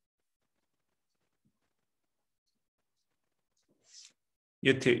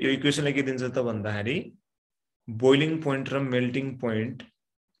यो इक्वेसनले के दिन्छ त भन्दाखेरि बोइलिङ पोइन्ट र मेल्टिङ पोइन्ट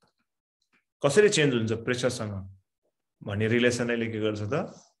कसरी चेन्ज हुन्छ प्रेसरसँग भन्ने रिलेसनले के गर्छ त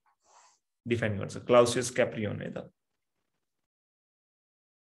डिफाइन गर्छ क्लाउसियस क्याप्रियन है त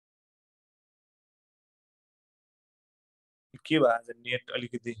के भयो आज नेट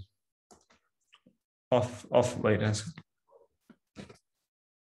अलिकति अफ भइरहेछ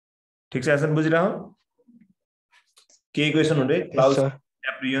ठीक छ आसन बुझिरह के इक्वेसन हुँदै क्लाउसियस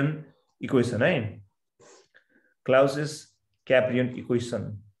क्याप्रियन इक्वेसन है क्लाउसियस क्याप्रियन इक्वेसन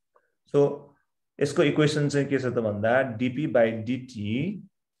सो यसको इक्वेसन चाहिँ के छ त भन्दा dp by dt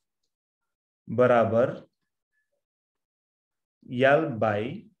बराबर L by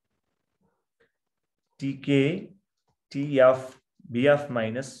TK TF BF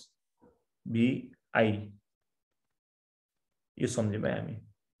minus BI यो सम्झ्यौँ है हामी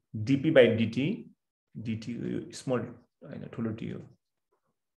dp by dt dt small हैन ठुलो t हो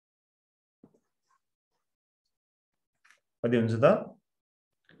कति हुन्छ त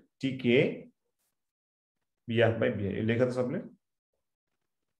tk bf by bi यो लेख त सबले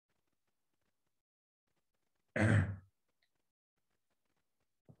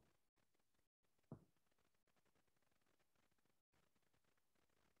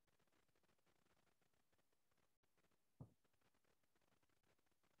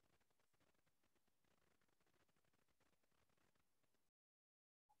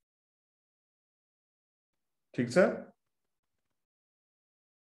ठीक छ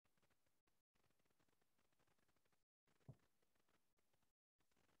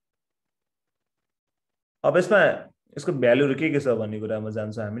अब यसमा यसको भ्यालुहरु के छ भन्ने कुरामा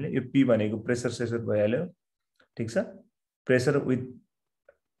जान्छ हामीले यो p भनेको प्रेसर सेसर भइहाल्यो ठीक छ प्रेसर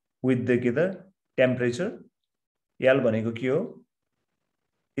विथ द के त टेम्परेचर l भनेको के हो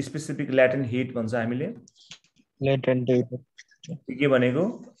स्पेसिफिक ल्याटेन्ट हिट भन्छ हामीले latent heat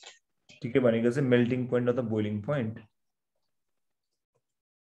के भनेको चाहिँ मेल्टिङ पोइन्ट अथवा बोइलिङ पोइन्ट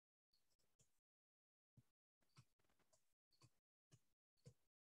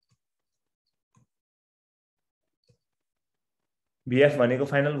BF भनेको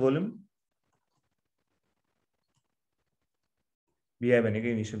फाइनल भोल्युम BI भनेको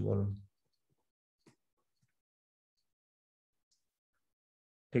इनिशियल भोल्युम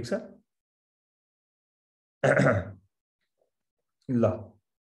ठीक छ ल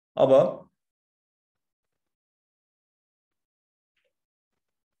अब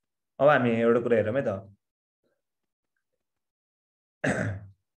हामी एउटा कुरा हेरौँ है त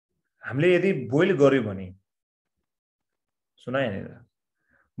हामीले यदि बोइल गर्यो भने सुन यहाँनिर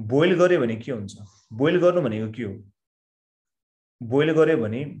बोइल गर्यो भने के हुन्छ बोइल गर्नु भनेको के हो बोइल गर्यो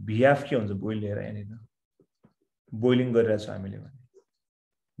भने VF के हुन्छ बोइल लिएर यहाँनिर बोइलिङ गरिरहेछ हामीले भने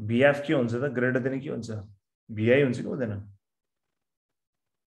VF के हुन्छ त ग्रेटर देन के हुन्छ VI हुन्छ कि हुँदैन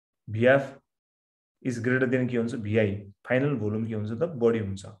VF इज ग्रेटर देन के हुन्छ VI फाइनल भोल्युम के हुन्छ त बढी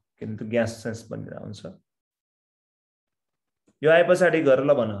हुन्छ किन त ग्यास सेन्स बनेर हुन्छ यो आए पछाडी गएर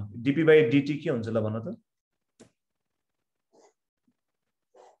ल भन dp by dt के हुन्छ ल भन त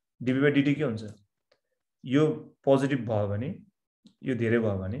dp by dt के हुन्छ यो पोजिटिभ भयो भने यो धेरै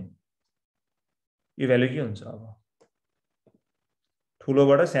भयो भने यो भ्यालु के हुन्छ अब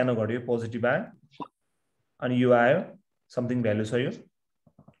ठुलोबाट सानो घट्यो पोजिटिभ आयो अनि यो आयो समथिङ भ्यालु छ यो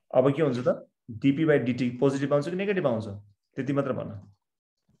अब के हुन्छ त dp by dt पोजिटिभ आउँछ कि नेगेटिभ आउँछ त्यति मात्र भन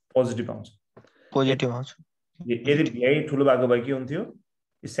पोजिटिभ आउँछ यदि vi ठुलो भएको भए के हुन्थ्यो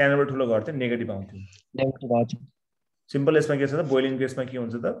सानोबाट ठुलो घट्थ्यो नेगेटिभ आउँथ्यो सिम्पल यसमा के छ त बोइलिङ केसमा के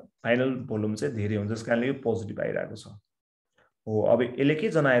हुन्छ त फाइनल भोल्युम चाहिँ धेरै हुन्छ त्यसकारणले यो पोजिटिभ आइरहेको छ हो अब यसले के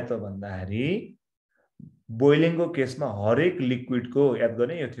जनायो त भन्दाखेरि बोइलिङको केसमा हरेक लिक्विडको याद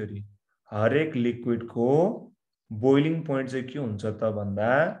गर्ने यो थ्योरी हरेक लिक्विडको बोइलिङ पोइन्ट चाहिँ के हुन्छ त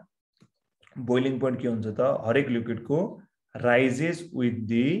भन्दा बोइलिङ पोइन्ट के हुन्छ त हरेक लिक्विडको rises with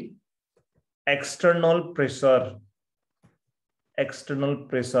the external pressure external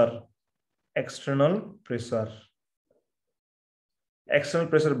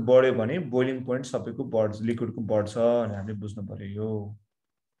pressure बढ्यो भने बोइलिङ पोइन्ट सबैको बढ्छ लिक्विडको बढ्छ अनि हामीले बुझ्नु पर्यो यो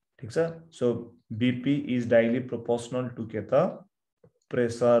ठीक छ so BP is directly proportional to के त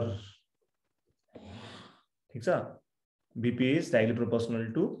प्रेसर ठीक छ BP is directly proportional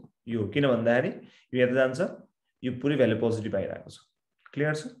to यो किन भन्दाखेरि यो यता जान्छ यो पुरै भ्यालु पोजिटिभ आइरहेको छ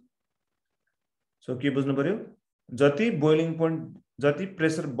क्लियर छ सो के बुझ्नु पर्यो जति बोइलिङ पोइन्ट जति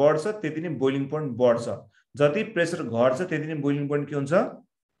प्रेसर बढ्छ त्यति नै बोइलिङ पोइन्ट बढ्छ जति प्रेसर घट्छ त्यति नै बोइलिङ पोइन्ट के हुन्छ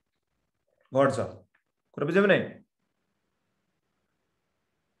घट्छ कुरा बुझ्यौ भने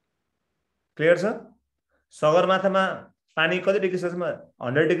क्लियर छ सगरमाथामा पानी कति डिग्री सेल्सियसमा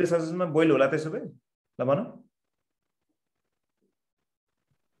 100 डिग्री सेल्सियसमा बोइल होला त्यसो भए ल भन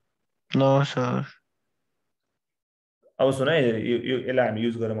नो सर अब सुन यसलाई हामी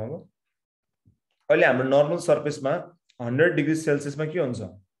युज गरौँ अब अहिले हाम्रो नर्मल सर्फेसमा 100 डिग्री सेल्सियसमा के हुन्छ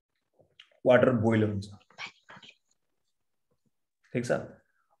वाटर बोइल हुन्छ ठीक छ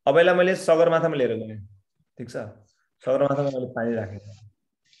अब यसलाई मैले सगरमाथामा लिएर गएँ ठीक छ सगरमाथामा मैले पानी राखेँ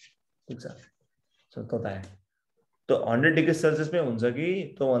ठीक छ सो त आयो त्यो 100 डिग्री सेल्सियसमै हुन्छ कि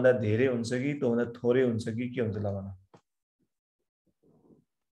त्योभन्दा धेरै हुन्छ कि त्योभन्दा थोरै हुन्छ कि के हुन्छ ल भन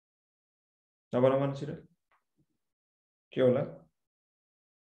नभन मान्छे के होला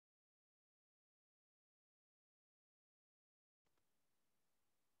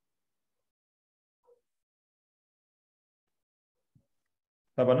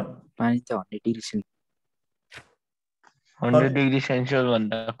भन पानी त 100 डिग्री सेल्सियस 100 डिग्री सेल्सियस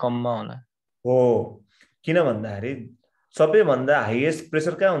भन्दा कममा होला हो किन भन्दाखेरि सबैभन्दा हाईएस्ट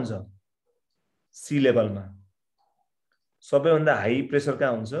प्रेसर कहाँ हुन्छ सी लेभलमा सबैभन्दा हाई प्रेसर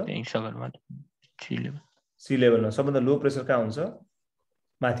कहाँ हुन्छ त्यही सगरमाथा सी लेभलमा सबभन्दा लो प्रेसर कहाँ हुन्छ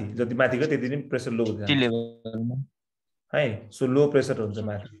माथि जति माथि गयो त्यति नै प्रेसर लो हुन्छ सी लेभलमा है सो लो प्रेसर हुन्छ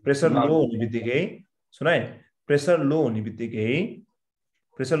माथि प्रेसर लो हुने बित्तिकै सुन है प्रेसर लो हुने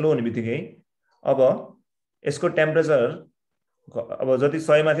बित्तिकै अब यसको टेम्परेचर अब जति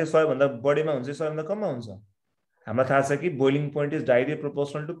 100 मा थियो 100 भन्दा बढीमा हुन्छ 100 भन्दा कममा हुन्छ हामीलाई थाहा छ कि boiling point is directly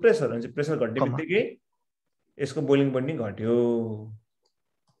proportional to pressure अनि प्रेसर घट्ने बित्तिकै यसको बोइलिङ पोइन्ट नि घट्यो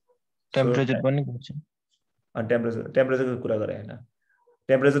टेम्परेचर पनि घट्छ अनि टेम्परेचरको कुरा गरे हैन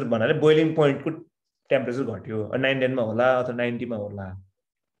टेम्परेचर भन्नाले बोइलिङ पोइन्टको टेम्परेचर घट्यो 99 मा होला अथवा 90 मा होला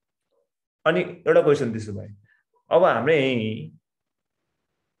अनि एउटा क्वेशन दिसु भाइ अब हाम्रो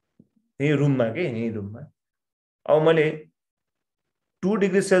यही रुममा अब मैले 2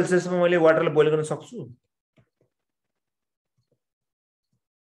 डिग्री सेल्सियसमा मैले वाटरलाई बोइल गर्न सक्छु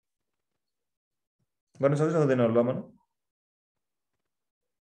सक्दैन होला मन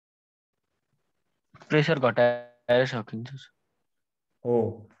प्रेसर घटाएर सकिन्छ हो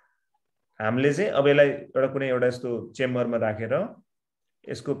हामीले चाहिँ अब यसलाई एउटा कुनै एउटा यस्तो चेम्बरमा राखेर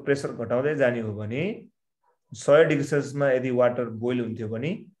यसको प्रेसर घटाउँदै जाने हो भने 100 डिग्री सेल्सियसमा यदि वाटर बोइल हुन्थ्यो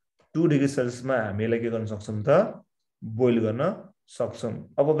भने 2 डिग्री सेल्सियसमा हामीले के गर्न सक्छौं त बोइल गर्न सक्छौं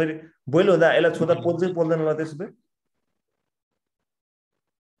अब फेरि बोइल हुँदा यसलाई छुँदा पोल्दैन होला त्यसो भए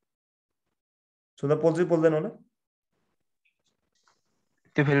छुँदा पोल्दैन होला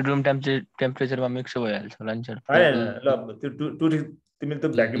त्यो फेरि रुम टेम्परेचरमा मिक्स भइहाल्छ होला नि सर हैन ल त्यो तिमीले त्यो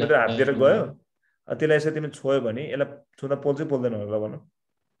भ्याक्युममिटर हात दिएर गयो त्यसलाई यसरी तिमीले छोयो भने यसलाई छुँदा पोल्दैन होला भन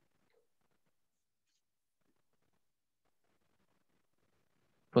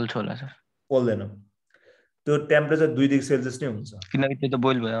पोल्छ होला सर पोल्दैन त्यो टेम्परेचर 2 डिग्री सेल्सियस नै हुन्छ किनकि त्यो त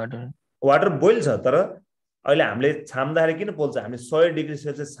बोइल भयो वाटर बोइल छ तर अहिले हामीले छाम्दाखेरि किन पोल्छ हामीले 100 डिग्री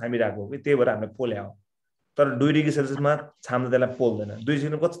सेल्सियस छामिरहेको हो कि त्यही भएर हामीले पोल्या हो तर 2 डिग्री सेल्सियसमा छाम्दा त्यसलाई पोल्दैन 2 डिग्री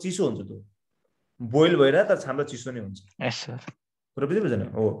सेल्सियसमा कति चिसो हुन्छ त्यो बोइल भएर तर छाम्दा चिसो नै हुन्छ यस सर कुरा बुझ्दैन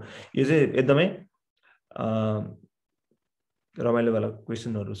हो यो चाहिँ एकदमै रमाइलो वाला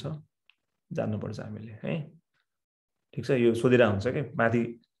क्वेशनहरु छ जान्नु पर्छ हामीले है ठीक छ यो सोधिरा हुन्छ के माथि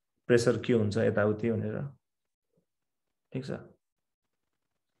प्रेसर के हुन्छ यताउति भनेर ठीक छ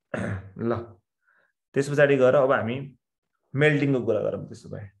ल त्यसपछि गएर अब हामी मेल्टिङको कुरा गरौँ त्यसो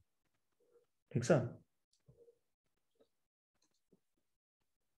भए ठीक छ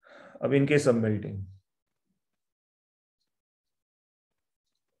अब इन केस अफ मेल्टिङ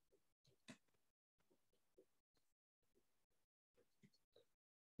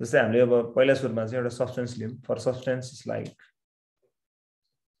जस्तै हामीले अब पहिला सुरुमा चाहिँ एउटा सब्स्टेन्स लियौं for substance is like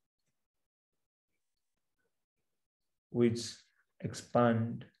which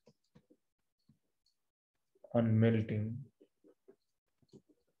expand on melting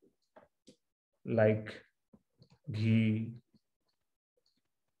like ghee,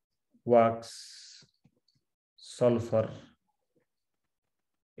 wax, sulfur.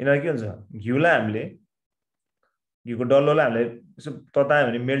 यिनीहरु के हुन्छ घिउलाई हामीले घिउको डल्लोलाई हामीले यसो ततायो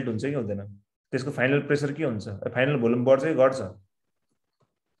भने मेल्ट हुन्छ कि हुँदैन त्यसको फाइनल प्रेसर के हुन्छ फाइनल भोल्युम बढ्छ कि घट्छ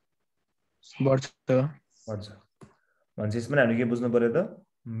बढ्छ भन्छ यसमा हामीले के बुझ्नु पर्यो त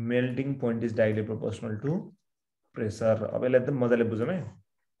melting point is directly proportional to pressure अब यसलाई एकदम मजाले बुझौँ है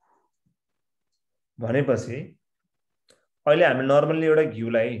भनेपछि अहिले हामी नर्मली एउटा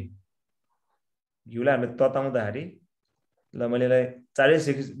घिउलाई हामीले तताउँदाखेरि ल मैले यसलाई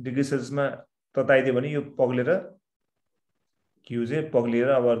 40 डिग्री सेल्सियसमा तताइदियो भने यो पग्लेर घिउ चाहिँ पग्लिएर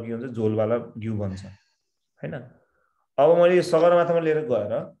अब के हुन्छ झोलवाला घिउ बन्छ हैन अब मैले यो सगरमाथामा लिएर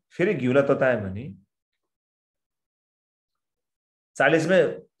गएर फेरि घिउलाई तताएँ भने 40 मै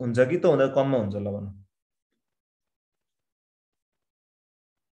हुन्छ कि त हुँदा कममा हुन्छ ल भन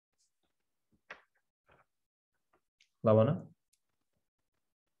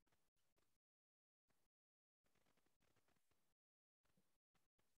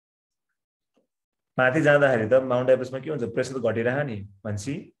माथि जाँदाखेरि त माउन्ट एभरेस्टमा के हुन्छ प्रेसर घटिरह नि भन्छ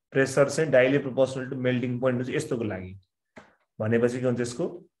प्रेसर चाहिँ directly proportional to melting point हुन्छ यस्तोको लागि भनेपछि के हुन्छ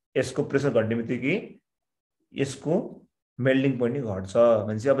यसको प्रेसर घट्ने बित्तिकै यसको मेल्टिङ पोइन्ट नि घट्छ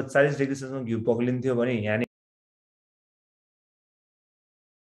भन्छ अब 40 डिग्री सेल्सियसमा घिउ पग्लिन्थ्यो भने यहाँ नि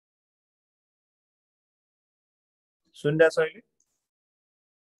सुनिरहेछ अहिले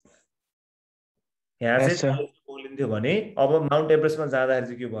यहाँ चाहिँ पग्लिन्थ्यो भने अब माउन्ट एभरेस्टमा जाँदाखेरि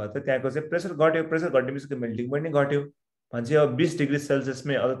चाहिँ के भयो त त्यहाँको चाहिँ प्रेसर घट्नेबित्तिकै मेल्टिङ पोइन्ट नि घट्यो भन्छ अब 20 डिग्री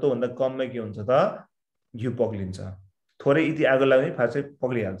सेल्सियसमै अझ त्योभन्दा कममै के हुन्छ त घिउ पग्लिन्छ थोरै यति आगो लाग्यो भने चाहिँ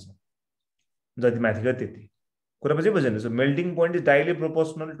पग्लिहाल्छ जति माथि गयो त्यति कुरा पछि बुझ्नु so melting point is directly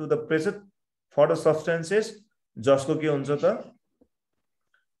proportional to the pressure for the सब्स्टेन्सेस जसको के हुन्छ त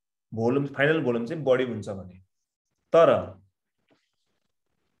भोल्युम फाइनल भोल्युम चाहिँ बढी हुन्छ भने तर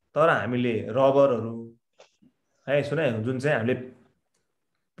हामीले रबरहरू है सुन जुन चाहिँ हामीले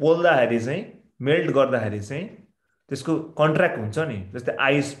पोल्दाखेरि चाहिँ मेल्ट गर्दाखेरि चाहिँ त्यसको कन्ट्र्याक्ट हुन्छ नि जस्तै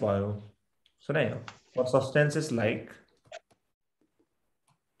आइस भयो सुन फर सब्स्टेन्सेस लाइक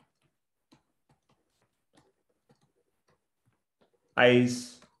आइस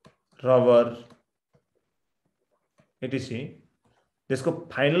रबर एटिसी त्यसको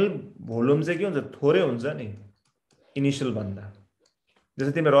फाइनल भोल्युम चाहिँ के हुन्छ थोरै हुन्छ नि इनिशियल भन्दा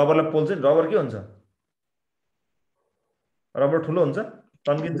जस्तै तिमी रबरलाई पोल्छ नि रबर के हुन्छ रबर ठुलो हुन्छ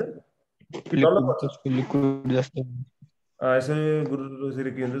तन्किन्छ यसो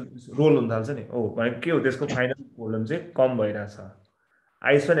गुरुसरी के हुन्छ रोल हुन थाल्छ नि ओ भनेको के हो त्यसको फाइनल भोल्युम चाहिँ कम भइरहेछ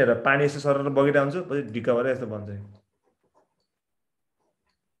आइस पनि हेर पानी यसो सरेर बगिरहेको हुन्छ पछि ढिक्का भएर यस्तो बन्छ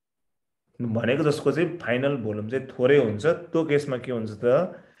भनेको जसको चाहिँ फाइनल भोल्युम चाहिँ थोरै हुन्छ त्यो केसमा के हुन्छ त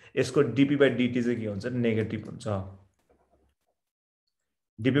यसको dp/dt चाहिँ के हुन्छ नेगेटिभ हुन्छ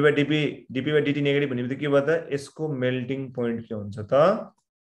dp/dt नेगेटिभ भनेपछि के भयो त यसको मेल्टिङ पोइन्ट के हुन्छ त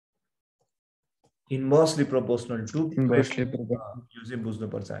इन्भर्सली प्रोपोर्सनल टु यो चाहिँ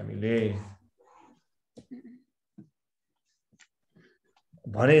बुझ्नुपर्छ हामीले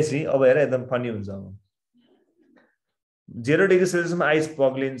भनेपछि अब हेर एकदम फनी हुन्छ अब 0 डिग्री सेल्सियसमा आइस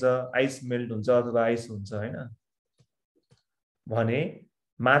पग्लिन्छ आइस मेल्ट हुन्छ अथवा आइस हुन्छ हैन भने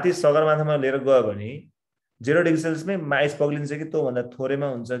माथि सगरमाथामा लिएर गयो भने 0 डिग्री सेल्सियसमै आइस पग्लिन्छ कि त्यो भन्दा थोरैमा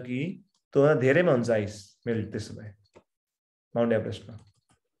हुन्छ कि त्यो भन्दा धेरैमा हुन्छ आइस मेल्ट त्यसो भए माउन्ट एभरेस्टमा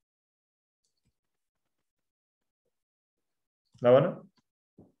ल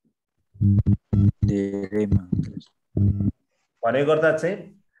धेरैमा भने गर्दा चाहिँ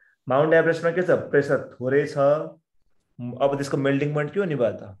माउन्ट एभरेस्टमा के छ प्रेसर थोरै छ अब त्यसको मेल्टिङ पोइन्ट के हुने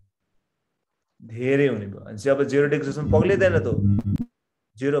भयो त धेरै हुने भयो अनि अब 0 डिग्री सेल्सियसमा पग्लिदैन त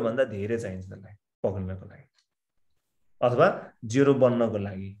 0 भन्दा धेरै चाहिन्छ त्यसलाई पग्लिनको लागि अथवा 0 बन्नको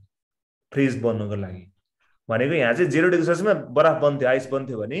लागि फ्रिज बन्नको लागि भनेको यहाँ चाहिँ 0 डिग्री सेल्सियसमा बरफ बन्थ्यो आइस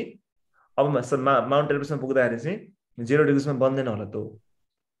बन्थ्यो भने अब माउन्ट एभरेस्टमा पुग्दाखेरि चाहिँ 0 डिग्री सेल्सियसमा बन्दैन होला त्यो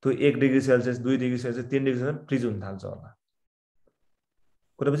 1 degree Celsius 2 degree Celsius 3 degree Celsius fridge हुन थाल्छ होला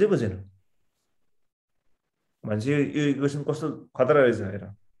कुरा बुझेन मान्छे यो इक्वेसन कस्तो खतरा रहेछ हेर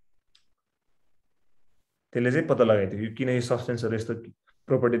त्यसले चाहिँ पत्ता लगाइदियो किन यो सब्स्टेन्सहरु यस्तो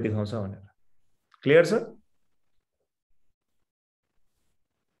प्रोपर्टी देखाउँछ भनेर क्लियर छ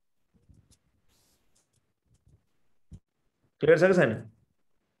क्लियर छ कि छैन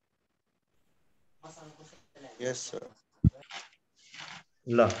यस सर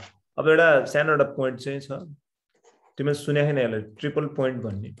ल अब एउटा सानो एउटा पोइन्ट चाहिँ छ तिमीले सुनेको छैन यसलाई ट्रिपल पोइन्ट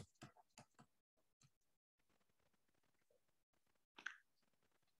भन्ने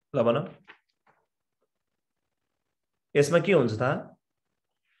ल भन यसमा के हुन्छ थाहा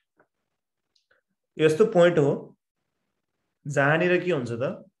यस्तो पोइन्ट हो जहाँनिर के हुन्छ त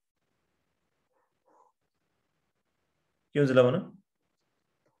के हुन्छ ल भन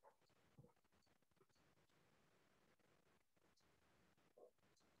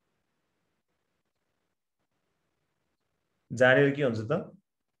जहाँनिर के हुन्छ त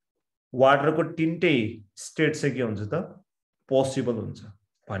वाटरको तीनटै स्टेट चाहिँ के हुन्छ त पोसिबल हुन्छ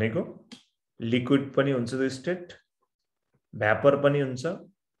भनेको लिक्विड पनि हुन्छ त्यो स्टेट भ्यापर पनि हुन्छ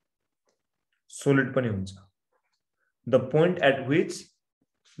सोलिड पनि हुन्छ the point at which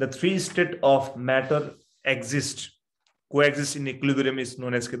the three state of matter exist कोएक्जिस्ट in equilibrium is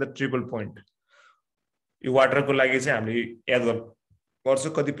known as के द ट्रिपल पोइन्ट यो वाटरको लागि चाहिँ हामीले याद गर्छ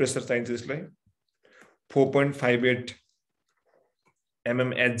कति प्रेसर चाहिन्छ यसलाई 4.58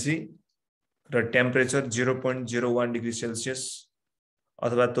 mmHg र टेम्परेचर 0.01 डिग्री सेल्सियस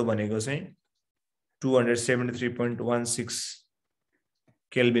अथवा त्यो भनेको चाहिँ 273.16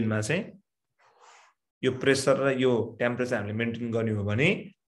 केल्भिनमा चाहिँ यो प्रेसर र यो टेम्परेचर हामीले मेन्टेन गर्ने हो भने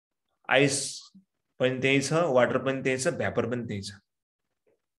आइस पनि त्यही छ वाटर पनि त्यही छ भ्यापर पनि त्यही छ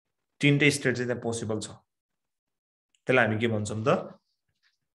तीनटै स्टेट चाहिँ त्यहाँ पोसिबल छ त्यसलाई हामी के भन्छौं त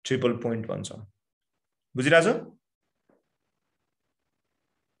ट्रिपल पोइन्ट भन्छौं बुझिरहेछौ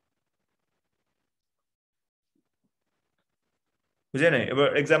बुझेन अब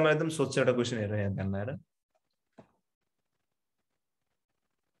एक्जाममा एकदम सोध्छ एउटा क्वेशन हेर यहाँ ध्यान लाएर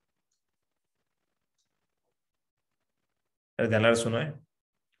ध्यान लाएर सुन है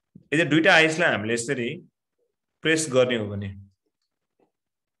यदि दुईटा आइसलाई हामीले यसरी प्रेस गर्ने हो भने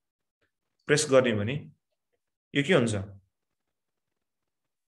यो के हुन्छ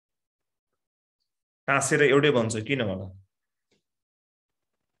टाँसेर एउटै बन्छ किन होला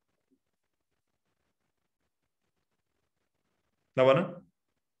ल भन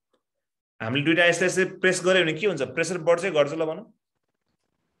हामीले दुईटा यस्तै यस्तै प्रेस गर्यो भने के हुन्छ प्रेसर बढ्छ घट्छ ल भन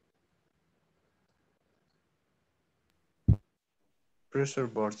प्रेसर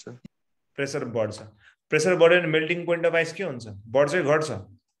बढ्छ प्रेसर बढ्छ प्रेसर बढ्यो भने मेल्टिङ पोइन्ट अफ आइस के हुन्छ बढ्छ घट्छ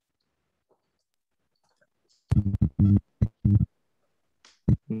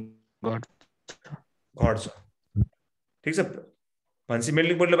घट्छ ठीक छ भनेपछि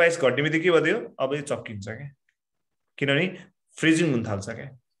मेल्टिङ पोइन्ट अफ आइस घट्ने बित्तिकै के भयो अब यो चक्किन्छ क्या किनभने फ्रिजिङ हुन थाल्छ क्या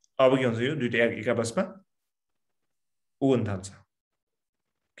अब के हुन्छ यो दुईटा एक आपसमा उ हुन थाल्छ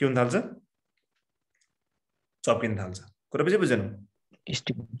के हुन थाल्छ चप्किन थाल्छ कुरा बुझेनौ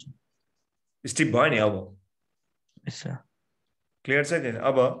स्टिप भयो नि अब क्लियर छ के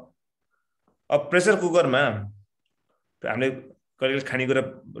अब प्रेसर कुकरमा हामीले कहिले खानेकुरा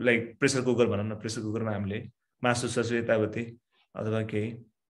लाइक प्रेसर कुकर भनौँ न प्रेसर कुकरमा हामीले मासु सासु यताउति अथवा केही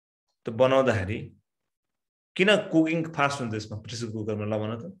त बनाउँदाखेरि किन कुकिङ फास्ट हुन्छ यसमा प्रेसर कुकरमा ल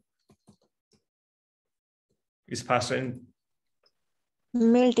भन त is fast in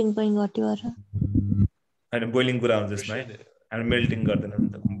melting point घट्यो र हैन बोइलिङ कुरा हुन्छ यसमा है हामी मेल्टिङ गर्दैनौँ नि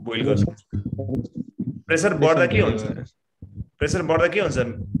त बोइल गर्छौँ प्रेसर बढ्दा के हुन्छ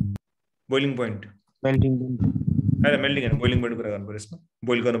बोइलिङ पोइन्ट मेल्टिङ हैन मेल्टिङ हैन बोइलिङ पोइन्ट कुरा गर्नु पर्यो यसमा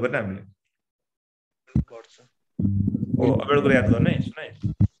बोइल गर्नु पर्यो हामीले ओ अब एउटा कुरा याद गर्नु है सुन है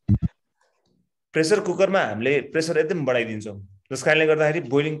प्रेसर कुकरमा हामीले प्रेसर एकदम बढाइदिन्छौँ जस कारणले गर्दाखेरि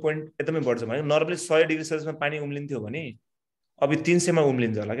बोइलिङ पोइन्ट एकदमै बढ्छ भने नर्मली 100 डिग्री सेल्सियसमा पानी उम्लिन्थ्यो भने अब 300 मा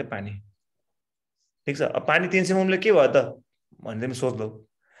उम्लिन्छ होला के पानी ठीक छ अब पानी 300 मा उम्ले के भयो त भने तिमी सोच लौ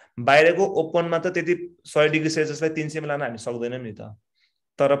बाहिरको ओपनमा त त्यति 100 डिग्री सेल्सियसलाई 300 मा लान हामी सक्दैनौँ नि त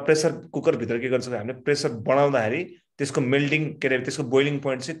तर प्रेसर कुकर भित्र के गर्छ हामीले प्रेसर बढाउँदाखेरि त्यसको मेल्टिङ के रे त्यसको बोइलिङ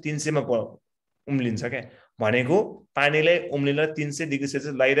पोइन्ट चाहिँ 300 मा उम्लिन्छ के भनेको पानीले उम्लिन 300 डिग्री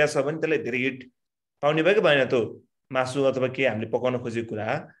सेल्सियस लागिरहेछ भने त्यसले धेरै हिट पाउने भयो कि भएन त मासु अथवा के हामीले पकाउन खोजेको कुरा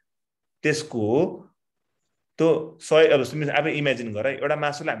त्यसको तो 100 अब तिमी अब इमेजिन गर एउटा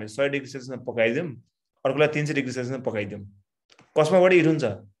मासुलाई हामीले 100 डिग्री सेल्सियसमा पकाइदियौँ अर्कोलाई 300 डिग्री सेल्सियसमा पकाइदियौँ कसमा बढी हिट हुन्छ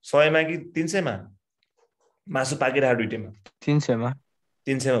 100 मा कि 300 मा मासु पाकिरहेको दुईटैमा 300 मा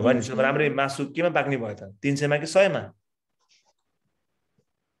भयो नि राम्रै मासु केमा पाक्ने भयो त 300 मा कि 100 मा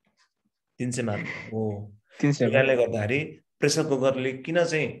 300 मा हो 300 त्यसले गर्दाखेरि प्रेसर कुकरले किन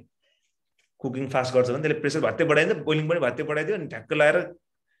चाहिँ कुकिङ फास्ट गर्छ भने त्यसले प्रेसर भत्ते बढाइदिन्छ बोइलिङ पनि भत्ते बढाइदियो अनि ठ्याक्क लाएर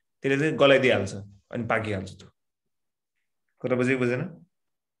त्यसले चाहिँ गलाइदिइहाल्छ अनि पाकिहाल्छ त्यो कुरा बुझेन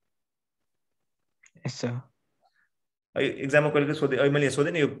यसो एक्जाममा कहिले सोधे मैले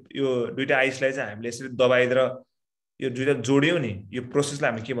सोधेँ नि यो दुईटा आइसलाई चाहिँ हामीले यसरी दबाइदिएर यो दुईटा जोड्यौ नि यो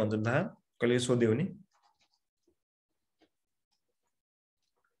प्रोसेसलाई हामी के भन्छौँ थाहा कहिले सोध्यो नि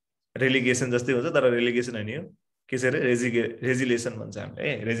रेलिगेसन जस्तै हुन्छ तर रेलिगेसन हैन यो के छ रे रेजिलेसन भन्छ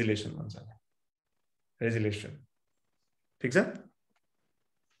हामीले रेजिलेसन भन्छ रेजिलेसन ठीक छ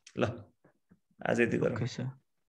ल आज यति गरौँ